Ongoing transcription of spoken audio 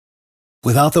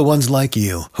Without the ones like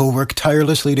you, who work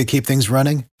tirelessly to keep things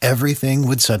running, everything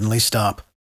would suddenly stop.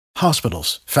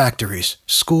 Hospitals, factories,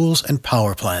 schools, and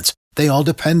power plants, they all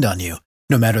depend on you.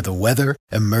 No matter the weather,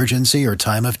 emergency, or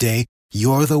time of day,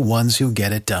 you're the ones who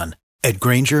get it done. At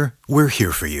Grainger, we're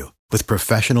here for you with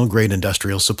professional-grade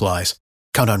industrial supplies.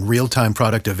 Count on real-time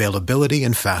product availability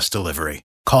and fast delivery.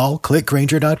 Call,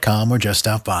 clickgrainger.com, or just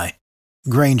stop by.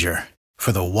 Grainger,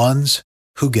 for the ones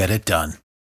who get it done.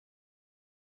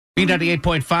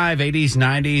 B98.5, 80s,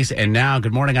 90s, and now,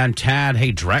 good morning, I'm Tad.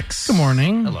 Hey, Drex. Good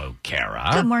morning. Hello, Kara.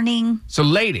 Good morning. So,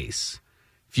 ladies,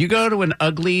 if you go to an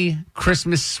ugly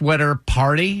Christmas sweater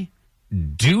party,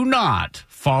 do not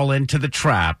fall into the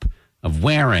trap of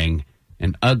wearing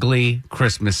an ugly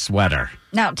Christmas sweater.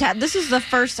 Now, Tad, this is the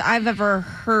first I've ever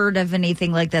heard of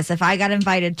anything like this. If I got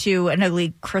invited to an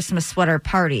ugly Christmas sweater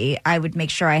party, I would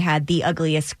make sure I had the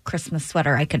ugliest Christmas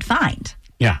sweater I could find.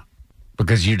 Yeah,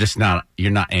 because you're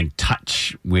not in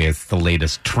touch with the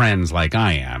latest trends like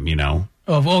I am, you know?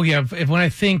 Oh yeah. When I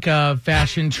think of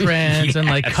fashion trends Yes. and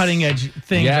like cutting edge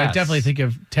things, Yes. I definitely think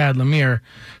of Tad Lemire.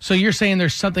 So you're saying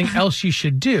there's something else you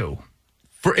should do?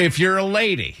 For if you're a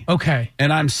lady. Okay.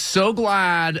 And I'm so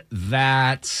glad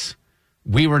that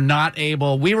we were not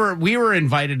able. We were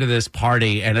invited to this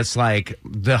party, and it's like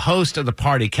the host of the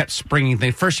party kept springing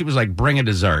things. First, she was like, "Bring a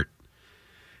dessert,"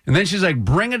 and then she's like,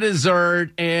 "Bring a dessert,"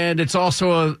 and it's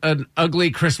also an ugly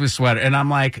Christmas sweater. And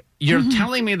I'm like, "You're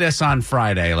telling me this on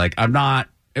Friday? Like, I'm not."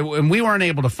 And we weren't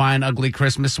able to find ugly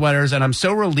Christmas sweaters, and I'm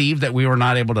so relieved that we were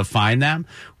not able to find them.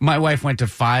 My wife went to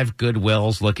 5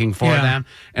 Goodwills looking for them,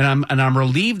 and I'm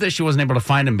relieved that she wasn't able to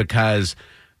find them because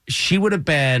she would have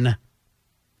been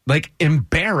like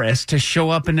embarrassed to show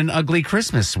up in an ugly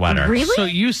Christmas sweater. Really? So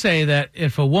you say that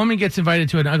if a woman gets invited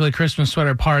to an ugly Christmas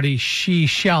sweater party, she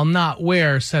shall not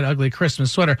wear said ugly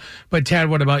Christmas sweater. But Tad,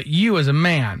 what about you as a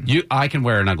man? I can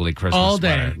wear an ugly Christmas All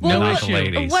day. sweater. No not the issue.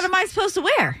 ladies. What am I supposed to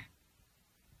wear?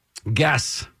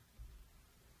 Guess.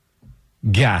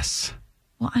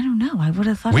 Well, I don't know. I would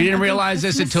have thought We an didn't ugly realize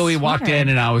this Christmas until we walked sweater. in,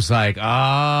 and I was like, "Oh,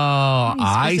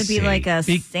 I supposed see." to be like a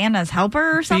Santa's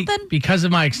helper or something? Because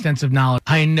of my extensive knowledge,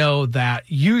 I know that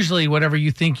usually whatever you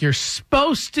think you're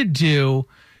supposed to do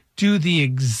the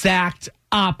exact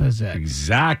opposite.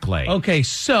 Exactly. Okay,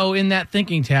 so in that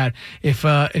thinking, Tad, if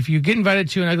you get invited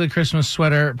to an ugly Christmas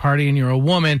sweater party and you're a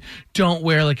woman, don't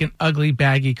wear like an ugly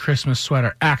baggy Christmas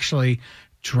sweater. Actually,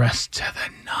 dress to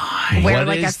the nines. Wear What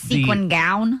like a is sequin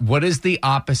gown? What is the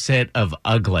opposite of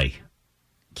ugly?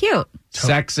 Cute.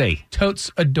 Sexy.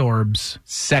 Totes adorbs.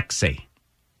 Sexy.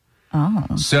 Oh.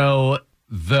 So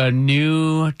the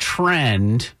new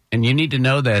trend, and you need to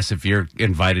know this if you're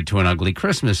invited to an ugly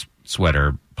Christmas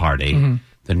sweater party,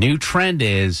 the new trend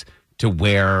is to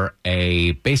wear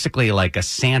basically like a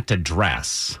Santa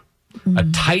dress, a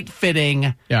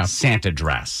tight-fitting Santa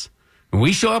dress. When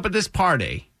we show up at this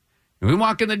party, and we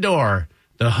walk in the door,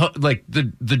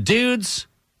 the dudes,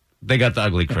 they got the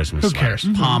ugly Christmas sweaters,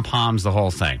 pom-poms, the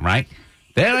whole thing, right?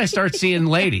 Then I start seeing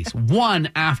ladies, one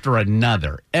after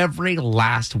another. Every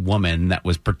last woman that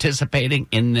was participating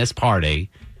in this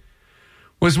party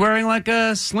was wearing like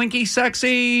a slinky,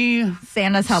 sexy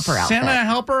Santa's helper outfit. Santa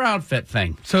helper outfit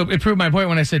thing. So it proved my point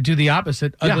when I said do the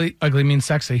opposite. Ugly means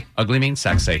sexy. Ugly means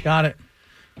sexy. Got it.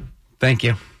 Thank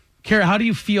you. Kara, how do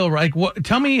you feel? Like,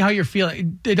 tell me how you're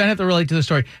feeling. It doesn't have to relate to the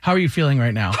story. How are you feeling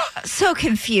right now? So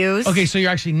confused. Okay, so you're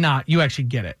actually not. You actually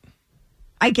get it.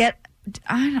 I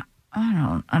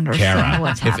don't understand Kara,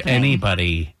 what's if happening.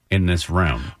 anybody in this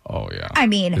room, I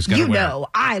mean, who's gonna you wear know,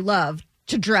 I love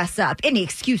to dress up. Any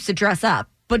excuse to dress up.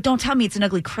 But don't tell me it's an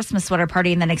ugly Christmas sweater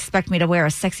party and then expect me to wear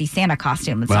a sexy Santa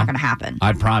costume. It's not going to happen.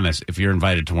 I promise, if you're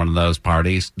invited to one of those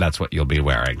parties, that's what you'll be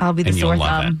wearing. I'll be the and you'll sore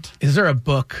love thumb. it. Is there a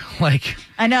book like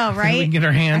I know, right? we can get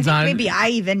our hands I on? think maybe I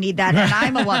even need that, and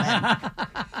I'm a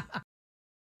woman.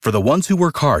 For the ones who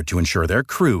work hard to ensure their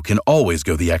crew can always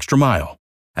go the extra mile,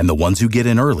 and the ones who get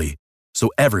in early so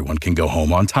everyone can go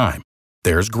home on time,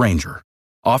 there's Grainger,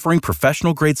 offering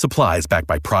professional-grade supplies backed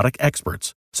by product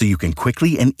experts so you can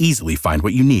quickly and easily find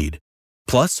what you need.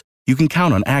 Plus, you can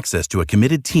count on access to a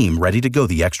committed team ready to go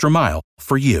the extra mile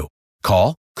for you.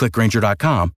 Call, click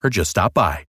Grainger.com, or just stop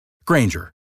by.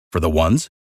 Grainger, for the ones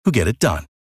who get it done.